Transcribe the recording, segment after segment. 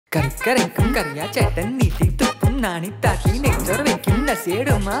കറിക്കറിക്കും കറിയാ ചേട്ടൻ നീട്ടി തുപ്പും നാണി താക്കി നെച്ചോർ വെക്കും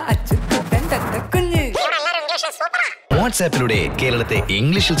നസിയടുമ അച്ചുക്കുട്ടൻ തത്തക്കുഞ്ഞ്. വാട്സാപ്പിലൂടെ കേരളത്തെ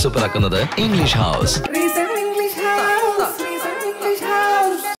ഇംഗ്ലീഷിൽ സൂപ്പറാക്കുന്നത് ഇംഗ്ലീഷ് ഹൗസ്.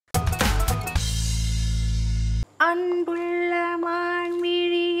 അൻപുള്ള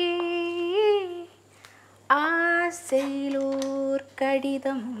മാൻമിഴിയേ ആസൈലൂർ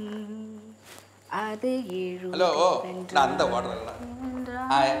കടിതം അത് ഹലോ அந்த வாட்டர்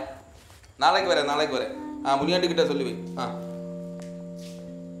நாளைக்கு வரேன் முனியாண்டி கிட்ட சொல்லி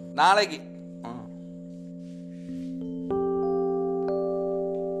நாளைக்கு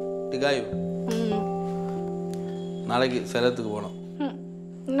டிகாயு நாளைக்கு சேலத்துக்கு போகணும்.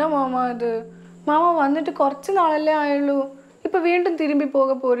 என்ன மாமா இது? மாமா வந்துட்டு കുറച്ച് നാളല്ലേ ആയുള്ളൂ. ഇപ്പൊ വീണ്ടും തിരുമ്പി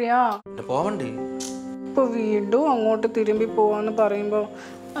പോക പോറിയാ? പോവണ്ടേ? ഇപ്പൊ വീണ്ടും അങ്ങോട്ട് തിരുമ്പി പോവാന്ന് പറയുമ്പോ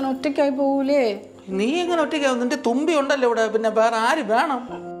ഞാൻ ഒറ്റയ്ക്കായി പോകൂലേ? നീ എങ്ങനെ ഒറ്റയ്ക്കാവും? നിന്റെ തുമ്പി ഉണ്ടല്ലോ ഇവിടെ, പിന്നെ വേറെ ആര് വേണം?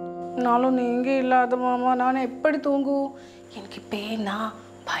 നാളും നീങ്ക ഇല്ലാതെ മാമ ഞാൻ എപ്പടി തൂങ്ങൂ? എനിക്ക് പേനാ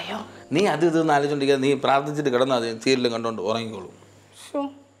ഭയം. നീ അത് ഇതൊന്നും ആലോചിച്ചോണ്ടിരിക്കുക. നീ പ്രാർത്ഥിച്ചിട്ട് കിടന്നാ മതി, സീരിയലും കണ്ടോണ്ട് ഉറങ്ങിക്കോളൂ.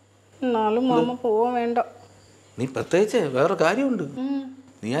 എന്നാലും മാമ പോവാൻ വേണ്ട. നീ പ്രത്യേകിച്ച് വേറെ കാര്യമുണ്ട്.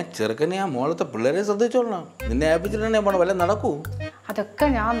 നീ ആ ചെറുക്കനെ ആ മോളത്തെ പിള്ളേരെ ശ്രദ്ധിച്ചോളണം. നിന്നെ ഏൽപ്പിച്ചിട്ടുണ്ടെങ്കിൽ പോണ വല്ല നടക്കൂ? അതൊക്കെ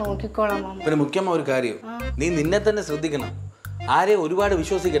ഞാൻ നോക്കിക്കോളാം മാമ. പിന്നെ മുഖ്യമായ ഒരു കാര്യം, നീ നിന്നെ തന്നെ ശ്രദ്ധിക്കണം. ആരെയും ഒരുപാട്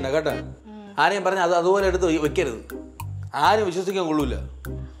വിശ്വസിക്കണ്ട കേട്ടോ. ആരെയും പറഞ്ഞ അത് അതുപോലെ എടുത്ത് വെക്കരുത്. ആരും വിശ്വസിക്കാൻ കൊള്ളൂല.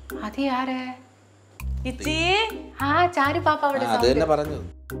 അത് തന്നെ പറഞ്ഞത്.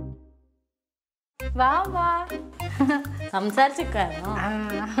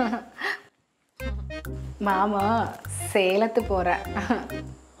 മാമ സേലത്ത് പോരാ.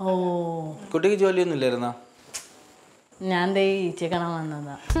 ഓ, കുട്ടിക്ക് ജോലിയൊന്നും ഇല്ലായിരുന്നാ? ഞാൻ ഈച്ചയെ കാണാൻ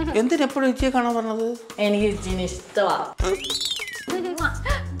വന്നതാ. എന്തിനെപ്പോഴും ഈച്ചയെ കാണാൻ പറഞ്ഞത്? എനിക്ക് ഈച്ചീനെ ഇഷ്ടമാ.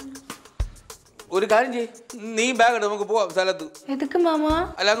 ഒരു കാര്യം ചെയ്യ്, നീ ബാഗ് എടുത്ത് നമുക്ക് പോവാം സ്ഥലത്ത്. എതുക്ക് മാമ?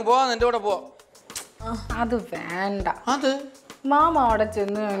 അല്ല അങ്ങ് പോവാം, എന്റെ കൂടെ പോവാം. അത് വേണ്ട. അത് മാമ അവിടെ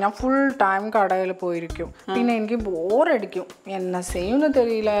ചെന്ന് ഞാൻ ഫുൾ ടൈം കടയിൽ പോയിരിക്കും. പിന്നെ എനിക്ക് ബോറടിക്കും. എന്നെ ചെയ്യുന്നു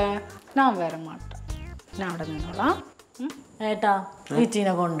തെരിയില്ല. ഞാൻ വര മാട്ട. ഞാൻ അവിടെ നിന്നോളാം. ഏട്ടാ,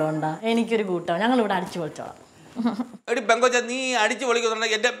 ഈച്ചീനെ കൊണ്ടോണ്ട. എനിക്കൊരു കൂട്ടം. ഞങ്ങൾ ഇവിടെ അടിച്ചു പൊളിച്ചോളാം. എടി പെങ്കൊച്ച, നീ അടിച്ചു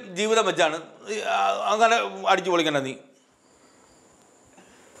പൊളിക്കുന്നുണ്ടെങ്കിൽ എൻ്റെ ജീവിതം വെച്ചാണ്. അങ്ങനെ അടിച്ചു പൊളിക്കണ്ട നീ.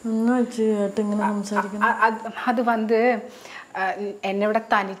 അത് വന്ന് എന്നെ ഇവിടെ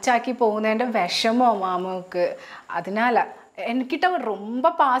തനിച്ചാക്കി പോകുന്നതിന്റെ വിഷമോ മാമക്ക്. അതിനാല എനിക്കിട്ട ரொம்ப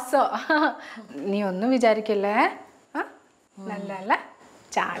പാസോ. നീ ഒന്നും വിചാരിക്കല്ലേ. നല്ല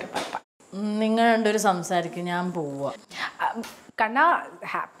ചാരു പപ്പ. നിങ്ങൾ രണ്ടൊരു സംസാരിക്കും, ഞാൻ പോവാ. കണ്ണാ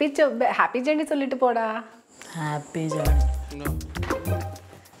ഹാപ്പി ജേണി ചൊല്ലിട്ട് പോടാ. Happy journey.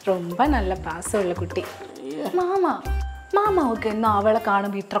 ரொம்ப നല്ല പാസമുള്ള കുട്ടി. മാമാവൊക്കെ എന്നാ അവളെ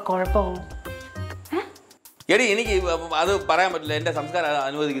കാണുമ്പോ ഇത്ര കുഴപ്പമോ? എടി എനിക്ക് അത് പറയാൻ പറ്റില്ല. എന്റെ സംസ്കാരം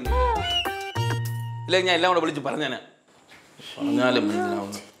അനുവദിക്കുന്നു. ഇല്ലെങ്കിൽ ഞാൻ എല്ലാം കൂടെ വിളിച്ച് പറഞ്ഞാലും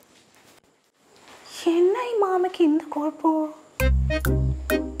എന്നാ ഈ മാമയ്ക്ക് എന്ത് കുഴപ്പമോ?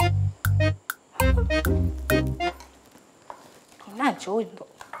 എന്നാ ചോദിച്ചോ?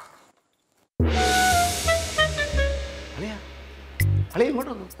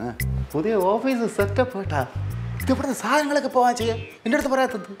 പുതിയ ഓഫീസ് സെറ്റപ്പ് കേട്ടാ. ഇതെവിടുന്ന് സാധനങ്ങളൊക്കെ പോകാൻ ചെയ്യാം. എൻ്റെ അടുത്ത്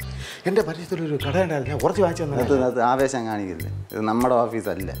പറയാത്തത്. എൻ്റെ പരിചയത്തിലൊരു കട ഉണ്ടായിരുന്നു, ഞാൻ കുറച്ച് വാങ്ങിച്ചു അത് ആവേശം കാണിക്കില്ല. ഇത് നമ്മുടെ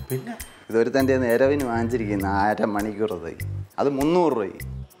ഓഫീസല്ല. പിന്നെ ഇതൊരുത്തൻ്റെ നിരവിന് വാങ്ങിച്ചിരിക്കുന്ന 1/2 മണിക്കൂറത്തേക്ക്. അത് 300 രൂപയ്ക്ക്.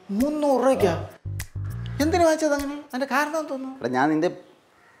 300 രൂപയ്ക്കാ? എന്തിനു വാങ്ങിച്ചത് അങ്ങനെ? അതിൻ്റെ കാരണം തോന്നുന്നു. എടാ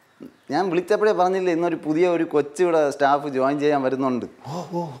ഞാൻ വിളിച്ചപ്പോഴേ പറഞ്ഞില്ലേ, ഇന്നൊരു പുതിയ ഒരു കൊച്ചിവിടെ സ്റ്റാഫ് ജോയിൻ ചെയ്യാൻ വരുന്നുണ്ട്.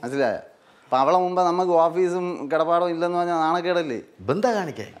 മനസ്സിലായ? അപ്പം അവളെ മുമ്പ് നമുക്ക് ഓഫീസും കിടപ്പാടവും ഇല്ലെന്ന് പറഞ്ഞാൽ നാണക്കേടല്ലേ?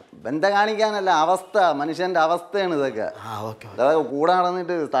 ബന്ധം കാണിക്കാനല്ല, അവസ്ഥ, മനുഷ്യൻ്റെ അവസ്ഥയാണ് ഇതൊക്കെ. അതൊക്കെ കൂടെ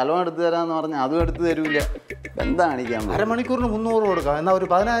നടന്നിട്ട് സ്ഥലം എടുത്തു തരാമെന്ന് പറഞ്ഞാൽ അതും എടുത്തു തരൂല. ബന്ധം കാണിക്കാൻ 1/2 മണിക്കൂറിന് 300 കൊടുക്കാം. എന്നാൽ ഒരു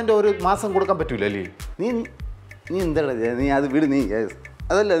 10,000 ഒരു മാസം കൊടുക്കാൻ പറ്റൂലല്ലേ? നീ എന്താ നീ അത് വിട്. നീ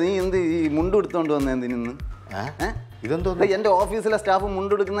അതല്ല, നീ എന്ത് ഈ മുണ്ട് എടുത്തോണ്ട് വന്ന എന്തിനിന്ന്? ഇതെന്തോ എൻ്റെ ഓഫീസിലെ സ്റ്റാഫ്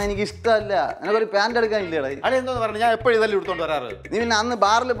മുണ്ടെടുക്കുന്നത് എനിക്ക് ഇഷ്ടമല്ല. എനിക്കൊരു പാൻറ് എടുക്കാനില്ലേടാ. അതെന്തോന്ന് പറഞ്ഞു? ഞാൻ എപ്പോഴും ഇതെല്ലാം എടുത്തോണ്ട് വരാറ്. നീ പിന്നെ അന്ന്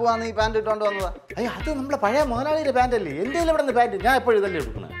ബാറിൽ പോവാന്ന് ഈ പാൻറ് ഇട്ടോണ്ട് വന്നതാ. അയ്യോ, അത് നമ്മളെ പഴയ മുതലാളിയുടെ പാൻറ് അല്ലേ? എൻ്റെ ഇവിടെ നിന്ന് പാൻറ് ഞാൻ എപ്പോഴും ഇതെല്ലാം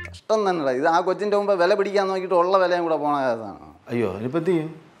എടുക്കുന്നത്. ഇഷ്ടം തന്നെടാ ഇത്. ആ കൊച്ചിൻ്റെ മുമ്പ് വില പിടിക്കാൻ നോക്കിയിട്ട് ഉള്ള വിലയും കൂടെ പോണ കേസാണ്. അയ്യോ, ഇനിയിപ്പോൾ എന്ത് ചെയ്യും?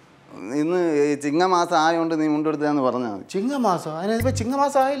 ഇന്ന് ചിങ്ങമാസം ആയതുകൊണ്ട് നീ മുണ്ടെടുത്തതെന്ന് പറഞ്ഞാൽ മതി. ചിങ്ങമാസം? അതിനിപ്പോൾ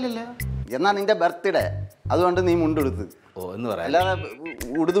ചിങ്ങമാസം ആയില്ലല്ലോ. എന്നാൽ നിൻ്റെ ബർത്ത്ഡേ, അതുകൊണ്ട് നീ മുണ്ടെടുത്ത്. ഓ എന്ന് പറയാം. അല്ലാതെ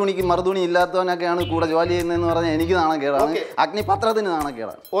ഉടുതുണിക്ക് മറുതുണി ഇല്ലാത്തവനൊക്കെയാണ് കൂടെ ജോലി ചെയ്യുന്നതെന്ന് പറഞ്ഞാൽ എനിക്ക് നാണക്കേടാണ്. അഗ്നിപത്രത്തിന്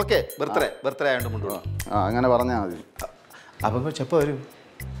നാണക്കേടാണ്. ഓക്കെ, ബർത്ത്ഡേ ആയതുകൊണ്ട് മുണ്ടുപോകാം. അങ്ങനെ പറഞ്ഞാൽ മതി. അപ്പം എപ്പോൾ വരും?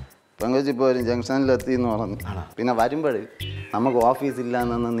 പെങ്കൊച്ചി ഇപ്പോൾ വരും. ജംഗ്ഷനിലെത്തി എന്ന് പറഞ്ഞു. പിന്നെ വരുമ്പോൾ നമുക്ക് ഓഫീസില്ല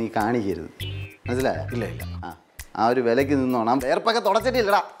എന്നൊന്നും നീ കാണിക്കരുത്. മനസ്സിലായോ? ഇല്ല. ആ ഒരു വിലയ്ക്ക് നിന്നോണം. വേർപ്പൊക്കെ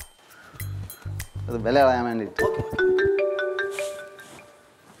തുടച്ചിട്ടില്ലടാ. അത് വില കളയാൻ വേണ്ടിയിട്ട്.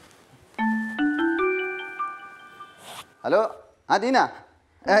 ഹലോ ആ ടീന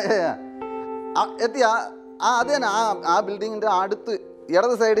എത്തിയ അത് തന്നെ ആ ബിൽഡിങ്ങിൻ്റെ അടുത്ത്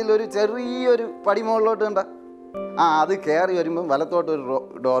ഇടത് സൈഡിൽ ഒരു ചെറിയൊരു പടി മുകളിലോട്ട് കണ്ട അത് കയറി വരുമ്പം വലത്തോട്ട് ഒരു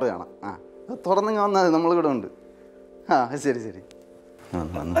ഡോറ് കാണാം അത് തുറന്നിങ്ങ് വന്നാൽ നമ്മളിവിടെ ഉണ്ട് ശരി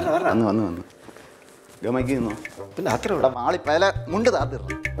വന്ന് ഗമയ്ക്ക് നിന്നോ പിന്നെ അത്ര ഇവിടെ ആളി പല മുണ്ട് താത്തിട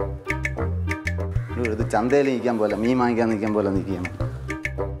ഇത് ചന്തയിൽ നിൽക്കാൻ പോലെ മീൻ വാങ്ങിക്കാൻ നിൽക്കാൻ പോലെ നിൽക്കുകയാണ്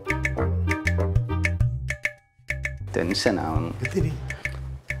ടെൻഷനാവുന്നു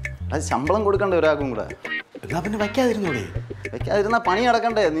അത് ശമ്പളം കൊടുക്കണ്ടേ ഒരാൾക്കും കൂടെ എന്നാ പിന്നെ വയ്ക്കാതിരുന്നോളേ വയ്ക്കാതിരുന്നാ പണി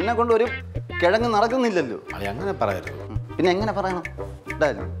നടക്കണ്ടേ നിന്നെ കൊണ്ട് ഒരു കിഴങ്ങ് നടക്കുന്നില്ലല്ലോ അങ്ങനെ പറയരുത് പിന്നെ എങ്ങനെ പറയണം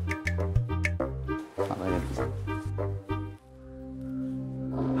ഇതായാലും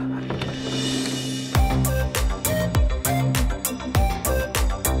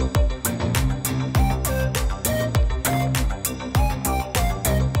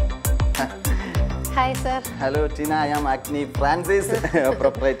Hi sir. Hello Tina, I am Acne Francis,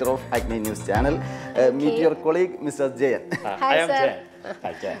 proprietor of Acne News Channel. Meet your colleague Mr. Jayan. Hi sir.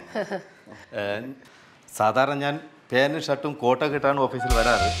 Hi Jayan. സാധാരണ ഞാൻ പേനും ഷർട്ടും കോട്ടൊക്കെ ഇട്ടാണ് ഓഫീസിൽ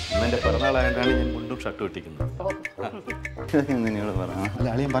വരാറ് ഇന്നെൻ്റെ പിറന്നാളായതുകൊണ്ടാണ് ഞാൻ മുണ്ടും ഷർട്ടും ഇട്ടിരിക്കുന്നത് അല്ല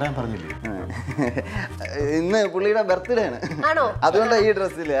അളിയൻ പറയാൻ പറഞ്ഞില്ലേ ഇന്ന് പുള്ളിയുടെ ബർത്ത്ഡേ ആണ് അതുകൊണ്ടാണ് ഈ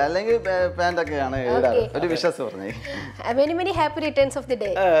ഡ്രസ്സിൽ അല്ലെങ്കിൽ പാൻറ്റൊക്കെയാണ് ഒരു വിശ്വാസം പറഞ്ഞേ Many many happy returns of the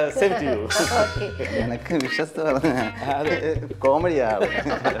day. Same to you. എനിക്ക് വിശ്വാസം പറഞ്ഞ കോമഡിയാണ്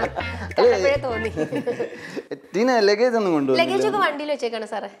ടീന ലഗേജ് ഒന്നും കൊണ്ടുപോകും ലഗേജ് ഒക്കെ വണ്ടിയിൽ വെച്ചേക്കാണ്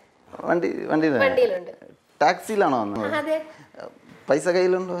സാറേ വണ്ടിയിലുണ്ട് ടാക്സിയിലാണോ വന്നത് പൈസ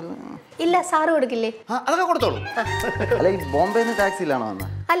കയ്യിലുണ്ടോ ഇല്ല സാറ് കൊടുക്കില്ലേ അതൊക്കെ കൊടുത്തോളൂ അല്ല ഈ ബോംബെന്ന് ടാക്സിയിലാണോ വന്നത്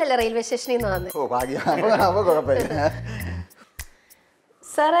അല്ലല്ല റെയിൽവേ സ്റ്റേഷനിൽ നിന്ന് വന്നത് ഓ ഭാഗ്യം അപ്പൊ കുഴപ്പമില്ല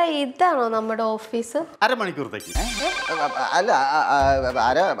സാറേ ഇതാണോ നമ്മുടെ ഓഫീസ് അരമണിക്കൂറത്തേക്ക് അല്ല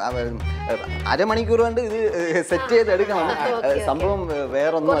അരമണിക്കൂർ കൊണ്ട് ഇത് സെറ്റ് ചെയ്ത് എടുക്കണം സംഭവം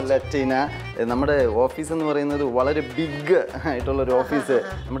വേറൊന്നുമല്ല ടീന നമ്മുടെ ഓഫീസ് എന്ന് പറയുന്നത് വളരെ ബിഗ് ആയിട്ടുള്ളൊരു ഓഫീസ്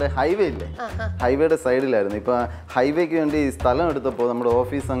നമ്മുടെ ഹൈവേ ഇല്ലേ ഹൈവേയുടെ സൈഡിലായിരുന്നു ഇപ്പൊ ഹൈവേക്ക് വേണ്ടി സ്ഥലം എടുത്തപ്പോൾ നമ്മുടെ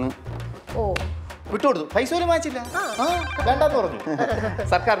ഓഫീസ് അങ്ങ് വിട്ടുകൊടുത്തു പൈസ പോലും വാങ്ങിച്ചില്ല വേണ്ടെന്ന് പറഞ്ഞു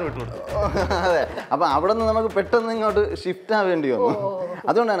സർക്കാരിന് വിട്ടുകൊടുത്തു അതെ അപ്പൊ അവിടെ നിന്ന് നമുക്ക് പെട്ടെന്ന് ഇങ്ങോട്ട് ഷിഫ്റ്റ് ആവേണ്ടി വന്നു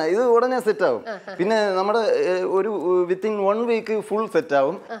അതുകൊണ്ടാണ് ഇത് ഉടനെ സെറ്റ് ആവും പിന്നെ നമ്മുടെ ഒരു വിത്തിൻ 1 വീക്ക് ഫുൾ സെറ്റ്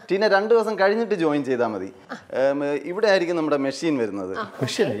ആവും പിന്നെ 2 ദിവസം കഴിഞ്ഞിട്ട് ജോയിൻ ചെയ്താൽ മതി ഇവിടെ ആയിരിക്കും നമ്മുടെ മെഷീൻ വരുന്നത്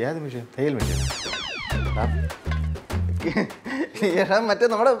മറ്റേ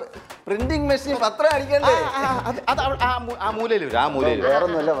നമ്മുടെ പ്രിന്റിംഗ് മെഷീൻ പത്രം അടിക്കണ്ടേ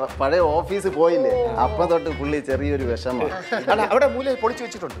വേറൊന്നുമല്ല പഴയ ഓഫീസ് പോയില്ലേ അപ്പം തൊട്ട് പുള്ളി ചെറിയൊരു വിഷമമാണ് അവിടെ മൂലയിൽ പൊളിച്ചു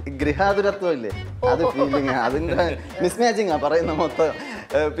വെച്ചിട്ടുണ്ട് ഗൃഹാതുരത്വം ഇല്ലേ അത് ഫീലിംഗ് അതിന്റെ മിസ്മാച്ചിങ് പറയുന്ന മൊത്തം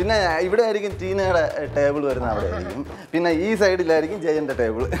പിന്നെ ഇവിടെ ആയിരിക്കും ടീനയുടെ ടേബിൾ വരുന്ന അവിടെ ആയിരിക്കും പിന്നെ ഈ സൈഡിലായിരിക്കും ജയന്റെ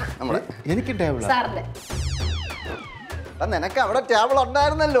ടേബിൾ നമ്മുടെ എനിക്ക് ടേബിൾ നിനക്ക് അവിടെ ടേബിൾ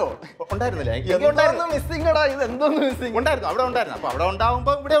ഉണ്ടായിരുന്നല്ലോ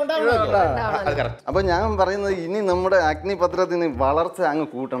അപ്പൊ ഞാൻ പറയുന്നത് ഇനി നമ്മുടെ അഗ്നി പത്രത്തിന് വളർച്ച അങ്ങ്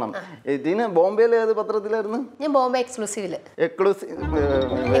കൂട്ടണം ഇതിന് ബോംബെയിലെ ഏത് പത്രത്തിലായിരുന്നു ഞാൻ ബോംബെ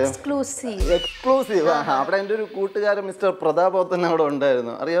എക്സ്ക്ലൂസീവ് അവിടെ എൻ്റെ ഒരു കൂട്ടുകാരൻ മിസ്റ്റർ പ്രതാപോത്തൻ അവിടെ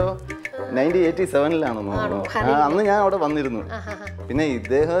ഉണ്ടായിരുന്നു അറിയാവോ 1987-ലാണെന്ന് അന്ന് ഞാൻ അവിടെ വന്നിരുന്നു പിന്നെ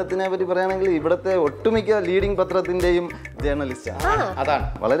ഇദ്ദേഹത്തിനെ പറ്റി പറയുകയാണെങ്കിൽ ഇവിടുത്തെ ഒട്ടുമിക്ക ലീഡിംഗ് പത്രത്തിന്റെയും ജേർണലിസ്റ്റാണ് അതാണ്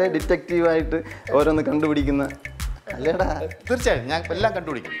വളരെ ഡിറ്റക്റ്റീവായിട്ട് ഓരോന്ന് കണ്ടുപിടിക്കുന്ന അല്ലേടാ തീർച്ചയായും ഞാൻ എല്ലാം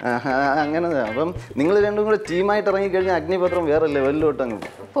കണ്ടുപിടിക്കും അങ്ങനെ അപ്പം നിങ്ങൾ രണ്ടും കൂടെ ടീമായിട്ട് ഇറങ്ങിക്കഴിഞ്ഞാൽ അഗ്നിപത്രം വേറെ ലെവലിലോട്ട് അങ്ങ്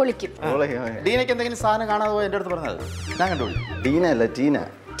പൊളിക്കും ഡീനയ്ക്ക് എന്തെങ്കിലും സാധനം കാണാതെ എൻ്റെ അടുത്ത് പറഞ്ഞത് ഞാൻ കണ്ടുപിടിക്കും ഡീന അല്ല ടീന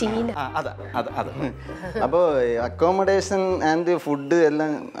അപ്പോൾ അക്കോമഡേഷൻ ആൻഡ് ഫുഡ്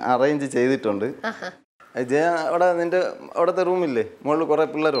എല്ലാം അറേഞ്ച് ചെയ്തിട്ടുണ്ട് ജയ അവിടെ നിന്റെ അവിടുത്തെ റൂമില്ലേ മുകളിൽ കുറെ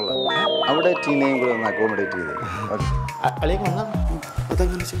പിള്ളേരുള്ള അവിടെ ടീനയും കൂടെ ഒന്ന് അക്കോമഡേറ്റ് ചെയ്തേ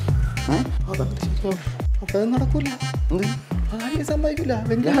നടക്കൂല സമ്മതിക്കില്ല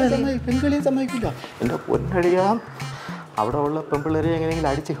പെൺകളിയും സമ്മതിക്കില്ല എൻ്റെ പൊന്നടിയാം അവിടെ ഉള്ള പെൺപിള്ളേരെ എങ്ങനെയെങ്കിലും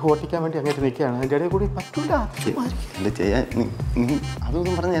അടിച്ച് ഓട്ടിക്കാൻ വേണ്ടി അങ്ങനെ നിൽക്കുകയാണ് അതിൻ്റെ ഇടയിൽ കൂടി പറ്റൂല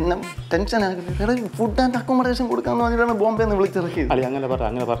അതൊന്നും പറഞ്ഞ് എന്നെ ടെൻഷൻ ആകില്ല ഫുഡ് ആൻഡ് അക്കോമഡേഷൻ കൊടുക്കാന്ന് പറഞ്ഞിട്ടാണ് ബോംബെ നിന്ന് വിളിച്ചിറക്കിയത് അളി അങ്ങനെ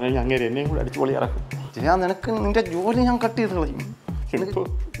പറഞ്ഞു കഴിഞ്ഞാൽ അങ്ങനെ എന്നെയും കൂടി അടിച്ച് പൊളി ഇറക്കും ചെയ്യാൻ നിനക്ക് നിന്റെ ജോലി ഞാൻ കട്ട് ചെയ്ത് കളയും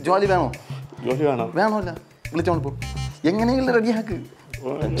ജോലി വേണോ വേണമല്ല വിളിച്ചോണ്ട് പോ എങ്ങനെയെങ്കിലും റെഡിയാക്ക്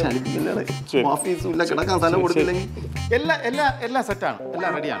ഓഫീസും കിടക്കാൻ സ്ഥലം കൊടുത്തില്ലെങ്കിൽ എല്ലാം സെറ്റാണ്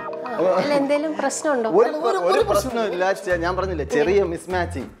എല്ലാം റെഡിയാണ് എന്തെങ്കിലും പ്രശ്നമുണ്ടോ ഒരു പ്രശ്നമില്ല ഞാൻ പറഞ്ഞില്ലേ ചെറിയ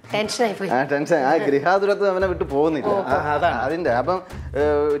മിസ്മാച്ചിങ് ടെൻഷൻ ആ ഗൃഹാതുരത്ത് അവനെ വിട്ട് പോകുന്നില്ല അതിന്റെ അപ്പം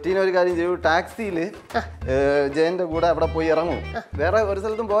ടീന ഒരു കാര്യം ചെയ്യൂ ടാക്സിയിൽ ജയന്റെ കൂടെ അവിടെ പോയി ഇറങ്ങും വേറെ ഒരു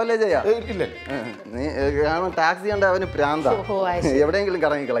സ്ഥലത്തും പോകല്ലേ ചെയ്യാം നീ കാരണം ടാക്സി കണ്ട അവന് പ്രാന്ത എവിടെയെങ്കിലും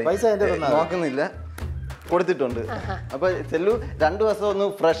കറങ്ങിക്കളയും നോക്കുന്നില്ല കൊടുത്തിട്ടുണ്ട്. അപ്പൊ ചെല്ലു 2 ദിവസം ഒന്ന്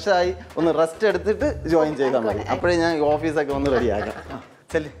ഫ്രഷ് ആയി ഒന്ന് റെസ്റ്റ് എടുത്തിട്ട് ജോയിൻ ചെയ്താൽ മതി. അപ്പോഴേ ഞാൻ ഓഫീസൊക്കെ ഒന്ന് റെഡിയാക്കാം.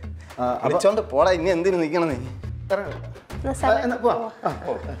 ചെല്ലു വിളിച്ചോണ്ട് പോടാ, ഇനി എന്തിനു നിൽക്കണം നീ?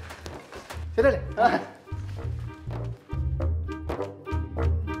 ശരിയല്ലേ?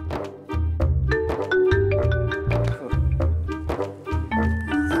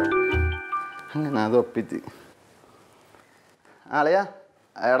 അങ്ങനെ അത് ഒപ്പിച്ച് ആളെയാ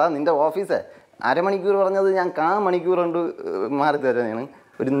എടാ നിന്റെ ഓഫീസേ അരമണിക്കൂർ പറഞ്ഞത് ഞാൻ 1/4 മണിക്കൂർ കൊണ്ട് മാറി തരാനാണ്.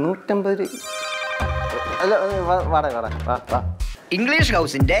 ഒരു 150 അല്ല വാടാ വാ. ഇംഗ്ലീഷ്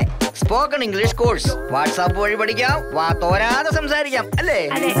ഹൗസിന്റെ സ്പോക്കൺ ഇംഗ്ലീഷ് കോഴ്സ് വാട്സാപ്പ് വഴി പഠിക്കാം, തോരാതെ സംസാരിക്കാം അല്ലേ?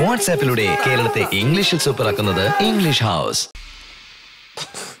 വാട്സാപ്പിലൂടെ കേരളത്തെ ഇംഗ്ലീഷിൽ സൂപ്പറാക്കുന്നത് ഇംഗ്ലീഷ് ഹൗസ്.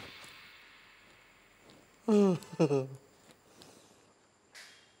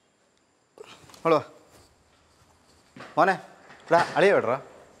 ഹലോ മോനെ അളിയ വേട്ടറാ.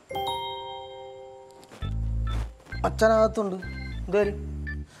 അച്ഛനകത്തുണ്ട്. എന്തായാലും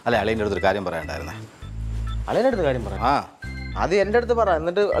അല്ലെ അളിയൻ്റെ അടുത്തൊരു കാര്യം പറയാനുണ്ടായിരുന്നേ. അളിയൻ്റെ അടുത്ത് കാര്യം പറയാം. ആ അത് എൻ്റെ അടുത്ത് പറ,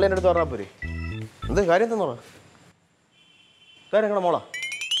 എന്നിട്ട് അളിയൻ്റെ അടുത്ത് പറഞ്ഞാൽ പോരെ. എന്ത് കാര്യം എന്താ പറ? കാര്യം നിങ്ങളുടെ മോളാ?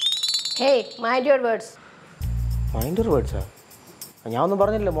 Hey mind your words. Mind your വേർഡ്സാ? ഞാൻ ഒന്നും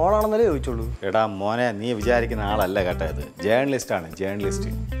പറഞ്ഞില്ല, മോളാണെന്നല്ലേ ചോദിച്ചോളൂ. എടാ മോനെ നീ വിചാരിക്കുന്ന ആളല്ല കേട്ടോ, ഇത് ജേർണലിസ്റ്റാണ്.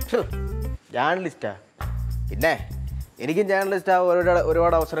 ജേർണലിസ്റ്റാ? പിന്നെ എനിക്കും ജേർണലിസ്റ്റ്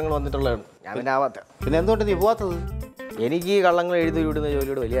ഒരുപാട് അവസരങ്ങൾ വന്നിട്ടുള്ളതാണ്. ഞാൻ പിന്നെ ആവാത്ത. പിന്നെ എന്തുകൊണ്ട് നീ പോവാത്തത്? എനിക്ക് ഈ കള്ളങ്ങൾ എഴുതി വിടുന്ന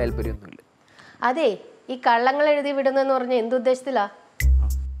ജോലിയോട് വലിയ താല്പര്യമൊന്നുമില്ല. അതെ, ഈ കള്ളങ്ങൾ എഴുതി വിടുന്നെന്ന് പറഞ്ഞ എന്തുദ്ദേശത്തിലാ?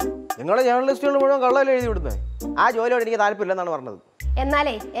 നിങ്ങളുടെ ജേർണലിസ്റ്റുകൾ മുഴുവൻ കള്ളങ്ങൾ എഴുതി വിടുന്നത്. ആ ജോലിയോട് എനിക്ക് താല്പര്യമില്ലെന്നാണ് പറഞ്ഞത്.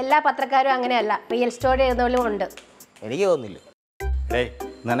 എന്നാലേ എല്ലാ പത്രക്കാരും അങ്ങനെയല്ല, റിയൽ സ്റ്റോറി എഴുതുന്നവരും ഉണ്ട്. എനിക്ക് തോന്നുന്നില്ല. ഡേയ്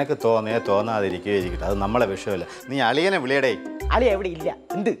നിനക്ക് തോന്നാതിരിക്കട്ടെ, അത് നമ്മളെ വിഷയമല്ല. നീ അളിയനെ വിളിയടേ. അളിയ എവിടെ ഇല്ല.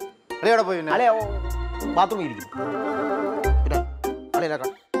 എന്ത് അളിയോടെ പോയി? അളിയ ബാത്റൂമിൽ ഇരിക്കും. പിന്നെ അളിയനൊക്കെ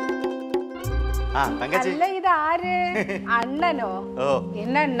അല്ല ഇതാര്? അണ്ണനോ?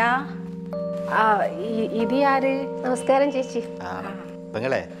 എന്നണ്ണ ഇത് ആര്? നമസ്കാരം ചേച്ചി.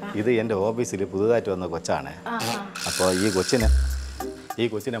 പെങ്ങളെ ഇത് എൻ്റെ ഓഫീസിൽ പുതുതായിട്ട് വന്ന കൊച്ചാണ്. അപ്പോൾ ഈ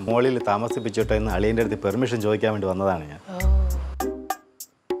കൊച്ചിനെ മോളിൽ താമസിപ്പിച്ചിട്ട് ഇന്ന് അളിയൻ്റെ അടുത്ത് പെർമിഷൻ ചോദിക്കാൻ വേണ്ടി വന്നതാണ് ഞാൻ.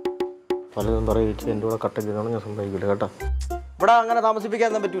 പലതും പറയിച്ച് എൻ്റെ കൂടെ കട്ടക്കിലാണ് ഞാൻ സംഭവിക്കില്ല കേട്ടോ. ഇവിടെ അങ്ങനെ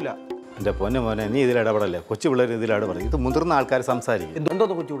താമസിപ്പിക്കാനൊന്നും പറ്റൂല. എൻ്റെ മോനെ നീ ഇതിൽ ഇടപെടല്ലേ. കൊച്ചു പിള്ളേർ ഇതിലിടപെടും. ഇത് മുതിർന്ന ആൾക്കാർ സംസാരിക്കും.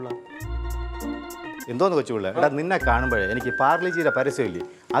 എന്തോന്ന് കൊച്ചുപിള്ള? എന്തോന്ന് കൊച്ചുപിള്ള? എടാ നിന്നെ കാണുമ്പോഴേ എനിക്ക് പാർലിജിയുടെ പരസ്യമില്ലേ,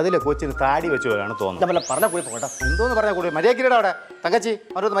 അതിലെ കൊച്ചിന് താടി വെച്ച് പോലാണ് തോന്നുന്നത്. പറഞ്ഞാൽ കൂടി പോകട്ടെ. എന്തോന്ന് പറഞ്ഞാൽ കൂടി മര്യാദക്കിടാ അവിടെ. തങ്കച്ചി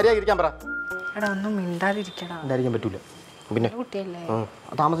അവരൊന്ന് മര്യാദ ഇരിക്കാൻ പറ. എടാ ഒന്നും മിണ്ടാതിരിക്കടാ. മിണ്ടാതിരിക്കാൻ പറ്റൂല. പിന്നെ കുട്ടിയല്ലേ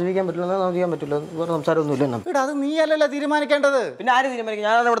താമസിപ്പിക്കാൻ പറ്റില്ല, താമസിക്കാൻ പറ്റില്ല, വേറെ സംസാരമൊന്നുമില്ല. എടാ അത് നീ അല്ലല്ലോ തീരുമാനിക്കേണ്ടത്. പിന്നെ ആര് തീരുമാനിക്കും?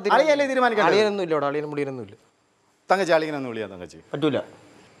 ഞാനവിടെ അളിയല്ലേ തീരുമാനിക്കേണ്ടത്. അളിയനൊന്നും ഇല്ല ഇവിടെ, അളിയനും മുടിയനൊന്നും ഇല്ല. തങ്കച്ചി അളിയനൊന്നും വിളിയാ. തങ്കച്ചി പറ്റൂല.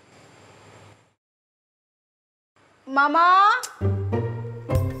 മാമാ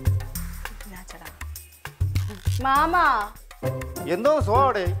മാമാ എന്തോ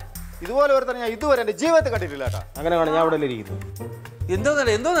സോടെ ഇതുപോലെ ഒരുത്തന്നെ ഞാൻ ഇതുവരെ എൻ്റെ ജീവിതത്തിൽ കണ്ടിട്ടില്ല കേട്ടോ. അങ്ങനെ കാണാം. ഞാൻ അവിടെ ഇരിക്കുന്നത്.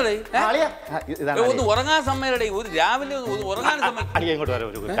 ഒന്ന് ഉറങ്ങാൻ സമയടെ ഒരു രാവിലെ ഉറങ്ങാൻ സമയം. അളിയ ഇങ്ങോട്ട് വരാം,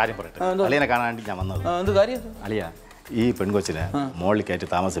 ഒരു കാര്യം പറയട്ടെ. അളിയനെ കാണാൻ ഞാൻ വന്നത്. എന്ത് കാര്യം? അളിയ ഈ പെൺകൊച്ചിനെ മോളിൽ കയറ്റി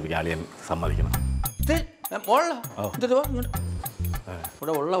താമസിപ്പിക്കാൻ അളിയൻ സമ്മതിക്കണം.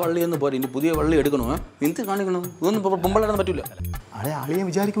 ഇവിടെ ഉള്ള വള്ളിയൊന്നും പോരെ, ഇനി പുതിയ വള്ളി എടുക്കണോ? എന്ത് കാണിക്കണം? ഇതൊന്നും പൊമ്പളാൻ പറ്റൂല. അളിയൻ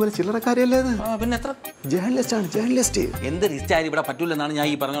വിചാരിക്കുമ്പോൾ ചില്ലറക്കാരിയല്ലേ ഇത്. പിന്നെ എത്ര ജേർണലിസ്റ്റ് എന്ത് റിസ്റ്റായി ഇവിടെ പറ്റൂലെന്നാണ് ഞാൻ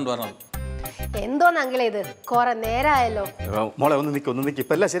ഈ പറഞ്ഞോണ്ട് പറഞ്ഞത്. എന്തോന്ന് അങ്കിളെ ഇത്? കുറെ നേരമായല്ലോ. മോളെ ഒന്ന് നിൽക്കും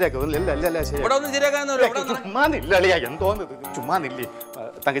ഇപ്പൊ എല്ലാം ശരിയാക്കും. ഇവിടെ ഒന്നും ചുമ്മാ നില്ലേ.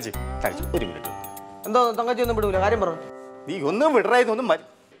 തങ്കച്ചി ഒരു മിനിറ്റ്. എന്തോ തങ്കച്ചി ഒന്നും വിടൂല. കാര്യം പറഞ്ഞു. നീ ഒന്നും വിടറായിന്നൊന്നും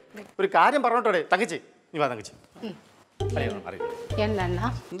ഒരു കാര്യം പറഞ്ഞോട്ടെ. തങ്കച്ചി നീ വാ. തങ്കച്ചി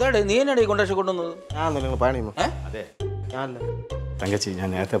എന്താടേ നീ എന്നാടേ കൊണ്ടാശി കൊണ്ടുവന്നത്? ഞാൻ പണിയുമോ? അതെ ഞാനല്ല. തങ്കച്ചി ഞാൻ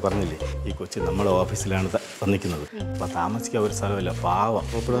നേരത്തെ പറഞ്ഞില്ലേ ഈ കൊച്ചി നമ്മുടെ ഓഫീസിലാണ് വന്നിക്കുന്നത്. അപ്പൊ താമസിക്കാൻ ഒരു സ്ഥലമില്ല. പാവം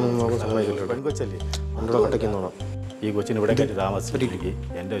പെൺകൊച്ചല്ലേ. ഈ കൊച്ചിന് ഇവിടെ കയറ്റി താമസിപ്പിക്കും.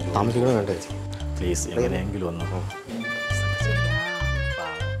 എൻ്റെ താമസിക്കണം വേണ്ടേ? പ്ലീസ് എങ്ങനെയെങ്കിലും ഒന്ന്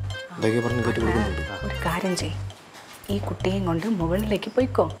പറഞ്ഞു കേട്ട് കൊടുക്കുന്നുണ്ട്. ഒരു കാര്യം ചെയ്, ഈ കുട്ടിയെയും കൊണ്ട് മുകളിലേക്ക്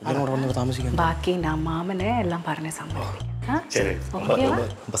പോയിക്കോ. താമസിക്കാം. ബാക്കി ഞാൻ മാമനെ എല്ലാം പറഞ്ഞ് സമ്മതിക്കാം.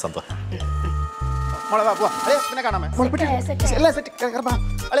 സന്തോഷം. മോളെ വാ പോവാം. പിന്നെ കാണാമേ. എല്ലാം സെറ്റ് കാണാം.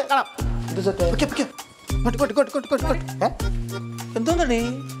 എന്തോന്നടേ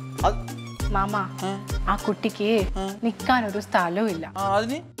മാമ ആ കുട്ടിക്ക് നിൽക്കാൻ ഒരു സ്ഥലവും ഇല്ല.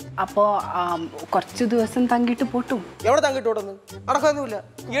 അതിന് അപ്പോ കുറച്ച് ദിവസം തങ്ങിട്ട് പോട്ടും. എവിടെ തങ്ങിട്ട് പോട്ടെന്ന് നടക്കൊന്നുമില്ല.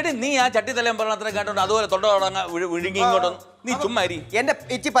 എടി നീ ആ ചട്ടിത്തലം പറഞ്ഞത്ര കേട്ടോണ്ട് അതുപോലെ തൊണ്ട വിഴുങ്ങി ഇങ്ങോട്ടും നീ ചുമ്മാ എന്റെ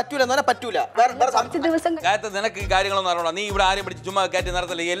ഇച്ചി പറ്റൂല എന്ന് പറഞ്ഞാൽ പറ്റൂല. നിനക്ക് കാര്യങ്ങളൊന്നും അറിയണം. നീ ഇവിടെ ആരെയും പിടിച്ച് ചുമ്മാ കയറ്റി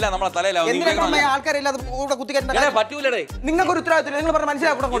നടത്തില്ല. എല്ലാം നമ്മളെ തലയിലാവും. ആൾക്കാരില്ലാതെ ഇവിടെ കുത്തിക്കയറ്റ പറ്റൂലേ. നിങ്ങൾക്ക് ഒരു ഉത്തരവാദിത്തം നിങ്ങൾ പറഞ്ഞ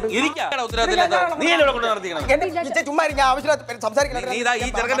മനസ്സിലാക്കണം. ചുമ്മാ ആവശ്യമില്ലാത്ത സംസാരിക്കണം. ഈ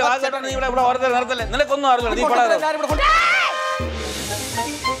ചെറുക്കന്റെ വാക്ക് നീ ഇവിടെ ഓരോരുത്തർ നടത്തല്ലേ. നിനക്കൊന്നും അറിയില്ല.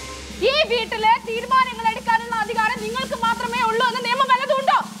 ഈ വീട്ടിലെ തീരുമാനങ്ങൾ എടുക്കാനുള്ള അധികാരം നിങ്ങൾക്ക് മാത്രമേ ഉള്ളൂ എന്ന് നിയമം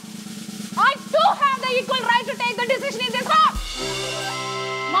വല്ലതുണ്ടോ? I too have the equal right to take the decision in this house.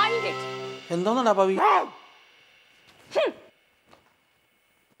 Mind it. എന്താണെന്നാ Pavi?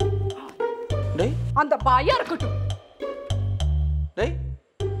 அந்த பையர் இருக்கட்டும். ഡേയ്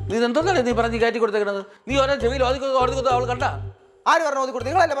നീ എന്തൊക്കെയാണ് നീ പറഞ്ഞ് കയറ്റി കൊടുത്തേക്കണത്? നീ ഓരോ ചെവിയിൽ ഓതി കൊടുത്തത് അവൾ കണ്ട? ആര് പറഞ്ഞു ഓതി കൊടുത്തത്?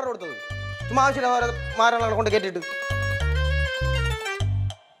 നിങ്ങളല്ലേ പറഞ്ഞു കൊടുത്തത്? ചുമ്മാ ആവശ്യമില്ല ഓരോ മാരണങ്ങളെ കൊണ്ട് കയറ്റിട്ട്.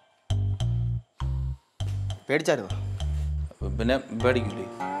 പേടിച്ചായിരുന്നു? പിന്നെ പേടിക്കില്ലേ?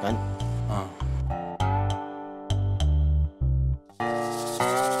 ഞാൻ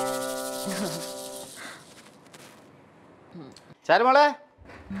ശാരമോളെ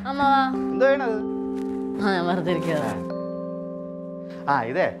അമ്മാവാ എന്തോ ചെയ്യണത്? ഞാൻ വെറുതെ ഇരിക്കുക.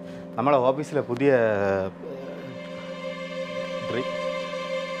 ഇതേ നമ്മളെ ഓഫീസിലെ പുതിയ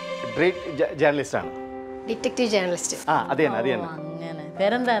ജേർണലിസ്റ്റ് ആണ്. Detective journalist. അത് തന്നെ. അങ്ങനെ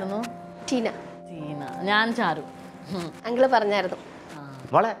പേരെന്തായിരുന്നു? ടീന. ടീന. ഞാൻ ചാരു. അങ്കിള് പറഞ്ഞായിരുന്നു.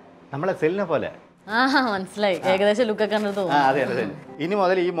 മോളെ നമ്മളെ സെല്ലിനെ പോലെ. മനസ്സിലായി. ഏകദേശം ലുക്കൊക്കെ അതെ. ഇനി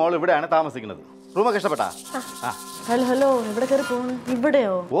മുതൽ ഈ മോൾ ഇവിടെയാണ് താമസിക്കുന്നത്. റൂമൊക്കെ ഇഷ്ടപ്പെട്ടാ? ഹലോ എവിടെ കയറി പോകുന്നു?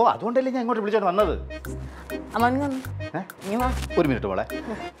 ഇവിടെയോ? അതുകൊണ്ടല്ലേ ഞാൻ ഇങ്ങോട്ട് വിളിച്ചോണ്ട് വന്നത്. ഒരു മിനിറ്റ് മോളെ.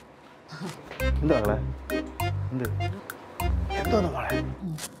 എന്താ മോളെ? എന്തോന്ന് മോളെ?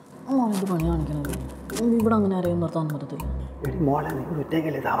 ഇത് പണി കാണിക്കണത്. ഇവിടെ അങ്ങനെ ആരെയും നിർത്താൻ പറ്റത്തില്ല. എടി മോളെ, നിങ്ങൾ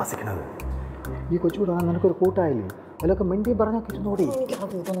ഒറ്റയ്ക്കല്ലേ താമസിക്കുന്നത്? ഈ കൊച്ചുകൂടെ നിനക്കൊരു കൂട്ടായില്ലേ? അതിലൊക്കെ മിണ്ടി പറഞ്ഞൊക്കെ ഇരുന്നോടി.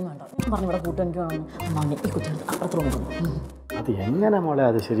 കൂട്ടൊന്നും വേണ്ട. ഞാൻ പറഞ്ഞു ഇവിടെ കൂട്ടം എനിക്ക് വേണം. അമ്മ ഈ കൊച്ചെടുത്ത് അപ്പുറത്ത്. അത് എങ്ങനെ മോളെ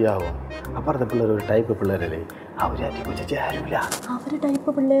അത് ശരിയാവും? അപ്പുറത്തെ പിള്ളേർ ഒരു ടൈപ്പ് പിള്ളേരല്ലേ? അവരാറ്റി കൊച്ചു ചേരില്ല. അവർ ടൈപ്പ്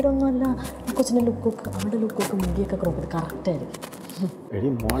പിള്ളേരൊന്നും അല്ല. ഈ കൊച്ചിൻ്റെ ലുക്കൊക്കെ അവരുടെ ലുക്കൊക്കെ മുടിയൊക്കെ ക്രോപ്പ് കറക്റ്റായിരിക്കും. എടി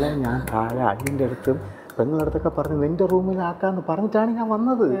മോളെ, ഞാൻ താഴെ അടിൻ്റെ അടുത്തും പെങ്ങളുടെ അടുത്തൊക്കെ പറഞ്ഞ് നിന്റെ റൂമിലാക്കാന്ന് പറഞ്ഞിട്ടാണ് ഞാൻ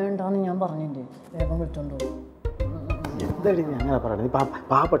വന്നത്. വേണ്ടാന്ന് ഞാൻ പറഞ്ഞില്ലേ, വേഗം വിളിച്ചോണ്ടോ. എന്തായാലും നീ അങ്ങനെ പറയണത്?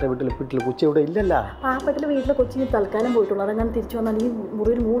 പാവപ്പെട്ട വീട്ടിൽ കൊച്ചി ഇവിടെ ഇല്ലല്ലോ. പാവപ്പെട്ട വീട്ടിലെ കൊച്ചിന് തൽക്കാലം പോയിട്ടുള്ളൂ. അതെങ്ങനെ തിരിച്ചു വന്നാൽ ഈ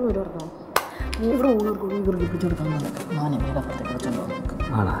മുറിയിൽ 3 പേര് പറഞ്ഞോ. ഇവിടെ ഊണർക്ക് പിടിച്ചു കൊടുക്കാൻ ഞാൻ അപ്പുറത്തേക്ക് വിളിച്ചോണ്ടോ.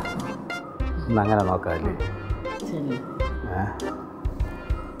 ആണോ? അങ്ങനെ നോക്കാമല്ലേ? ശരി,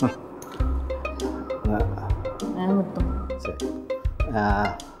 ഞാൻ വിട്ടോ. ശരി.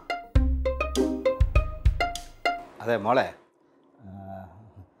 അതെ മോളെ,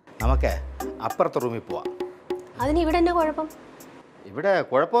 നമുക്ക് അപ്പുറത്തെ റൂമിൽ പോവാം. അതിന് ഇവിടെ എന്നാ കുഴപ്പം? ഇവിടെ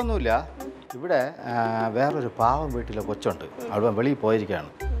കുഴപ്പമൊന്നുമില്ല. ഇവിടെ വേറൊരു പാവം വീട്ടിലെ കൊച്ചുണ്ട്. അവൾ വെളിയിൽ പോയിരിക്കുകയാണ്.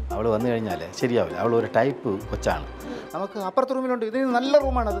 അവൾ വന്നു കഴിഞ്ഞാൽ ശരിയാവില്ല. അവൾ ഒരു ടൈപ്പ് കൊച്ചാണ്. നമുക്ക് അപ്പുറത്തെ റൂമിലുണ്ട്. ഇതിന് നല്ല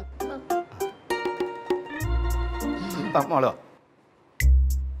റൂമാണത്. മോളോ,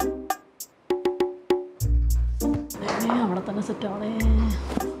 അവിടെ തന്നെ സെറ്റാണേ.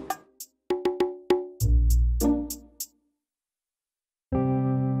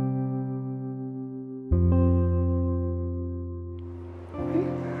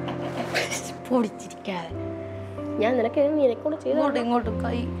 പൊടിച്ചിരിക്കാതെ ഞാൻ നിനക്ക് നിനക്കൊണ്ട് ചെയ്തോ. ഇങ്ങോട്ട്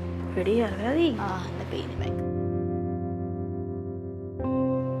കൈ എടി അറിയാതെ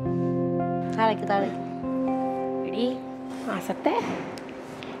താഴേക്ക് താഴേക്ക് എടി മാസത്തെ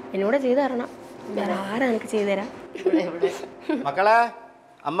എന്നോട് ചെയ്തു തരണം. വേറെ ആരാ എനിക്ക് ചെയ്തു തരാം? മക്കളെ,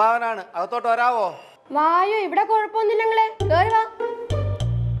 അമ്മാവനാണ്. അകത്തോട്ട് വരാവോ? വായോ, ഇവിടെ കുഴപ്പമൊന്നുമില്ല. നിങ്ങളെ കേറി വാ.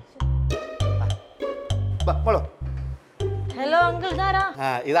 ഹലോ അങ്കിൾ, ഇതാരാ?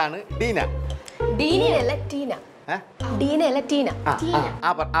 ഇതാണ് ഡീന. ഡീനയല്ല ടീന. ഡീനയല്ല ടീന.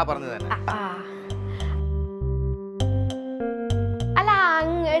 പറഞ്ഞത് തന്നെ. അല്ല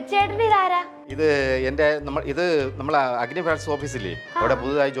ചേട്ടൻ ഇതാരാ? ഇത് നമ്മളെ അഗ്നി ഫാക്സ് ഓഫീസില്ലേ, അവിടെ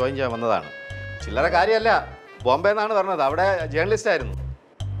പുതുതായി ജോയിൻ ചെയ്യാൻ വന്നതാണ്. ചില്ലറ കാര്യമല്ല, ബോംബെ എന്നാണ് പറഞ്ഞത്. അവിടെ ജേർണലിസ്റ്റ് ആയിരുന്നു.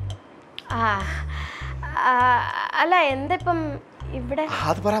 അല്ല എന്താ ഇപ്പം ഇവിടെ?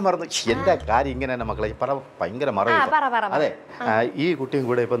 അത് പറയാൻ മറന്നു. എന്റെ കാര്യം ഇങ്ങനെ തന്നെ മക്കളെ, ഭയങ്കര മറവി. അതെ, ഈ കുട്ടിയും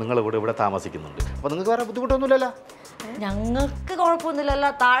കൂടെ ഇപ്പൊ നിങ്ങളുടെ കൂടെ ഇവിടെ താമസിക്കുന്നുണ്ട്. അപ്പൊ നിങ്ങൾക്ക് വേറെ ബുദ്ധിമുട്ടൊന്നുമില്ലല്ലോ? ഞങ്ങൾക്ക് കുഴപ്പമൊന്നുമില്ല.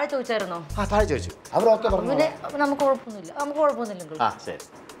 താഴെ ചോദിച്ചായിരുന്നോ? താഴെ ചോദിച്ചു. അവരൊക്കെ പറഞ്ഞു നമുക്ക് കുഴപ്പമൊന്നുമില്ല. ശരി.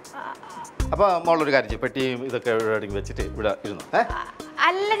 അപ്പൊ മോളൊരു കാര്യം ചെയ്യും, പെട്ടിയും ഇതൊക്കെ എവിടെയെങ്കിലും വെച്ചിട്ട് ഇവിടെ ഇരുന്നു.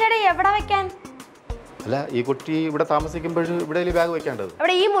 അല്ല ചേട്ടാ, എവിടെ വെക്കാൻ? അല്ല, ഈ കുട്ടി ഇവിടെ താമസിക്കുമ്പോൾ ഇവിടെ ബാഗ് വെക്കേണ്ടത്.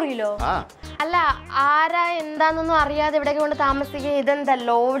 ഇവിടെ ഈ മുറിയിലോ? അല്ല, ആരാ എന്താന്നൊന്നും അറിയാതെ ഇവിടെ കൊണ്ട് താമസിക്കുക. ഇതെന്താ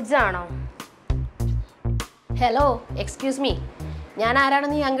ലോഡ്ജ് ആണോ? ഹലോ, എക്സ്ക്യൂസ് മീ, ഞാൻ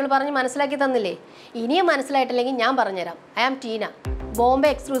ആരാണെന്ന് ഈ അങ്കിൾ പറഞ്ഞ് മനസ്സിലാക്കി തന്നില്ലേ? ഇനിയും മനസ്സിലായിട്ടില്ലെങ്കിൽ ഞാൻ പറഞ്ഞുതരാം. I am Tina. ബോംബെ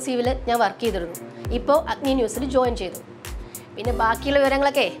എക്സ്ക്ലൂസീവിൽ ഞാൻ വർക്ക് ചെയ്തിരുന്നു. ഇപ്പോൾ അഗ്നി ന്യൂസിൽ ജോയിൻ ചെയ്തു. പിന്നെ ബാക്കിയുള്ള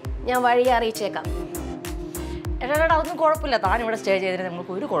വിവരങ്ങളൊക്കെ ഞാൻ വഴിയെ അറിയിച്ചേക്കാം. എടാ അതൊന്നും കുഴപ്പമില്ല. താൻ ഇവിടെ സ്റ്റേ ചെയ്തിട്ട്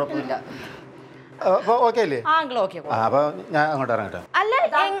നമുക്ക് ഒരു കുഴപ്പമില്ല. ഓക്കെ അല്ലേ? ആ അങ്കിൾ ഓക്കെ. അപ്പോൾ ഞാൻ അങ്ങോട്ട് ഇറങ്ങട്ടെ. അല്ല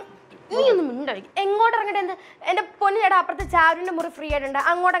നീ ഒന്നും മിണ്ടായി. എങ്ങോട്ട് ഇറങ്ങട്ടെ? എന്ത് എൻ്റെ പൊന്നു ചേട്ടാ, അപ്പുറത്തെ ചാരുവിൻ്റെ മുറി ഫ്രീ ആയിട്ടുണ്ട്.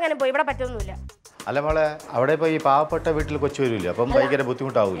 അങ്ങോട്ട് അങ്ങനെ പോയി. ഇവിടെ പറ്റൊന്നുമില്ല. അല്ല മോളെ, അവിടെ ഇപ്പോൾ ഈ പാവപ്പെട്ട വീട്ടിൽ കൊച്ചു വരില്ല, അപ്പം ഭയങ്കര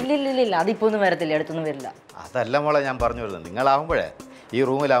ബുദ്ധിമുട്ടാവില്ല. ഇല്ല അതിപ്പോൾ ഒന്നും വരത്തില്ല, അടുത്തൊന്നും വരില്ല. അതല്ല മോളെ ഞാൻ പറഞ്ഞു വരുന്നത്, നിങ്ങളാവുമ്പോഴേ ഈ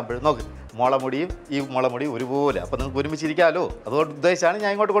റൂമിലാവുമ്പോഴും നോക്ക്, മുളമുടിയും ഈ മുളമുടിയും ഒരുപോലെ, അപ്പം നിങ്ങൾക്ക് ഒരുമിച്ചിരിക്കാമല്ലോ. അതുകൊണ്ട് ഉദ്ദേശിച്ചാണ്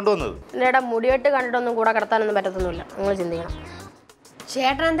ഞാൻ ഇങ്ങോട്ട് കൊണ്ടുവന്നത്. ചേട്ടാ മുടിയിട്ട് കണ്ടിട്ടൊന്നും കൂടെ കിടത്താനൊന്നും പറ്റത്തൊന്നുമില്ല. നിങ്ങൾ ചിന്തിക്കണം.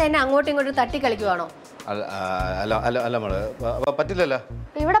 ചേട്ടൻ എന്താ എന്നെ അങ്ങോട്ടും ഇങ്ങോട്ടും തട്ടി കളിക്കുവാണോ? അല്ല അല്ല അല്ല മോളെ, പറ്റില്ലല്ലോ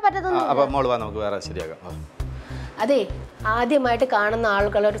ഇവിടെ പറ്റത്തൊന്നും. അപ്പം മോള് വാ, നമുക്ക് വേറെ ശരിയാക്കാം. അതെ, ആദ്യമായിട്ട് കാണുന്ന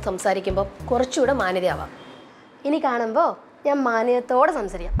ആളുകളോട് സംസാരിക്കുമ്പോൾ കുറച്ചുകൂടെ മാന്യതയാവാം. ഇനി കാണുമ്പോൾ ഞാൻ മാന്യതയോടെ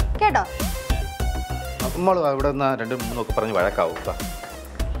സംസാരിക്കാം, കേട്ടോ? മോള് ഇവിടെ നിന്ന് 2-3 ഒക്കെ പറഞ്ഞ് വഴക്കാവും.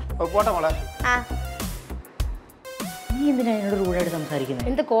 പോട്ടെ മോളെ. നീ എന്തിനാ എന്നോട് റൂഡായിട്ട് സംസാരിക്കുന്നത്?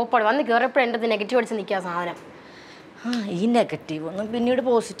 എന്ത് കോപ്പാട് വന്ന് കയറിയപ്പോഴും എൻ്റെ നെഗറ്റീവ് അടിച്ച് നിൽക്കുക സാധനം. ഈ നെഗറ്റീവ് ഒന്നും പിന്നീട്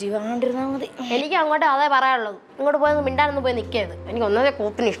പോസിറ്റീവ് ആണ്ടിരുന്നാൽ മതി. എനിക്ക് അങ്ങോട്ട് അതേ പറയാനുള്ളൂ. ഇങ്ങോട്ട് പോയി മിണ്ടാനൊന്നും പോയി നിൽക്കരുത്. എനിക്ക് ഒന്നതേ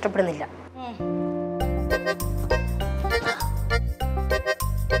കോപ്പിന് ഇഷ്ടപ്പെടുന്നില്ല.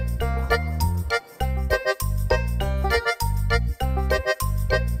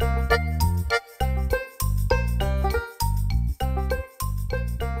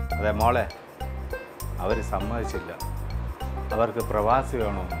 അതെ മോളെ, അവർ സമ്മതിച്ചില്ല. അവർക്ക് പ്രവാസി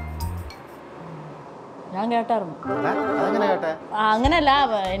വേണമെന്ന്. ഞാൻ കേട്ടായിരുന്നു. അതെങ്ങനെ കേട്ടെ? അങ്ങനെയല്ല,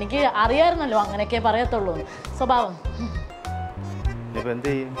 എനിക്ക് അറിയാമായിരുന്നല്ലോ അങ്ങനെയൊക്കെ പറയത്തുള്ളൂ സ്വഭാവം. ഇനിയിപ്പോൾ എന്ത്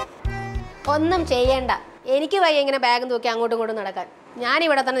ചെയ്യും? ഒന്നും ചെയ്യണ്ട. എനിക്ക് വയ്യ ഇങ്ങനെ ബാഗും തൂക്കി അങ്ങോട്ടും ഇങ്ങോട്ടും നടക്കാൻ.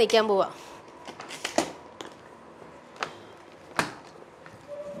 ഞാനിവിടെ തന്നെ നിൽക്കാൻ പോവാ.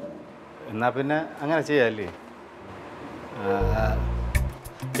 എന്നാ പിന്നെ അങ്ങനെ ചെയ്യാല്ലേ?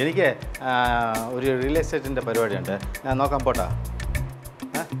 എനിക്ക് ഒരു റിയൽ എസ്റ്റേറ്റിൻ്റെ പരിപാടിയുണ്ട്, ഞാൻ നോക്കാൻ പോട്ടാ.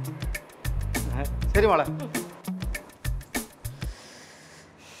 ശരി മോളെ.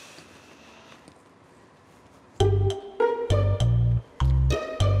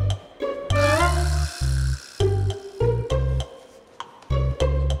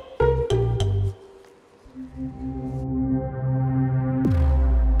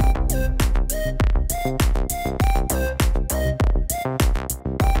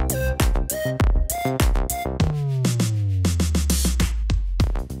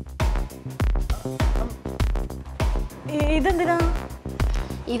 ഇതെന്തിനാ?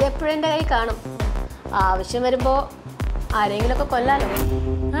 ഇതെപ്പോഴും എൻ്റെ കൈ കാണും. ആവശ്യം വരുമ്പോൾ ആരെങ്കിലുമൊക്കെ കൊല്ലാലോ.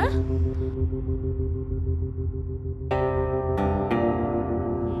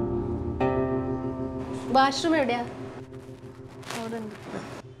 വാഷ്റൂം എവിടെയാ? അവിടെ ഉണ്ട്.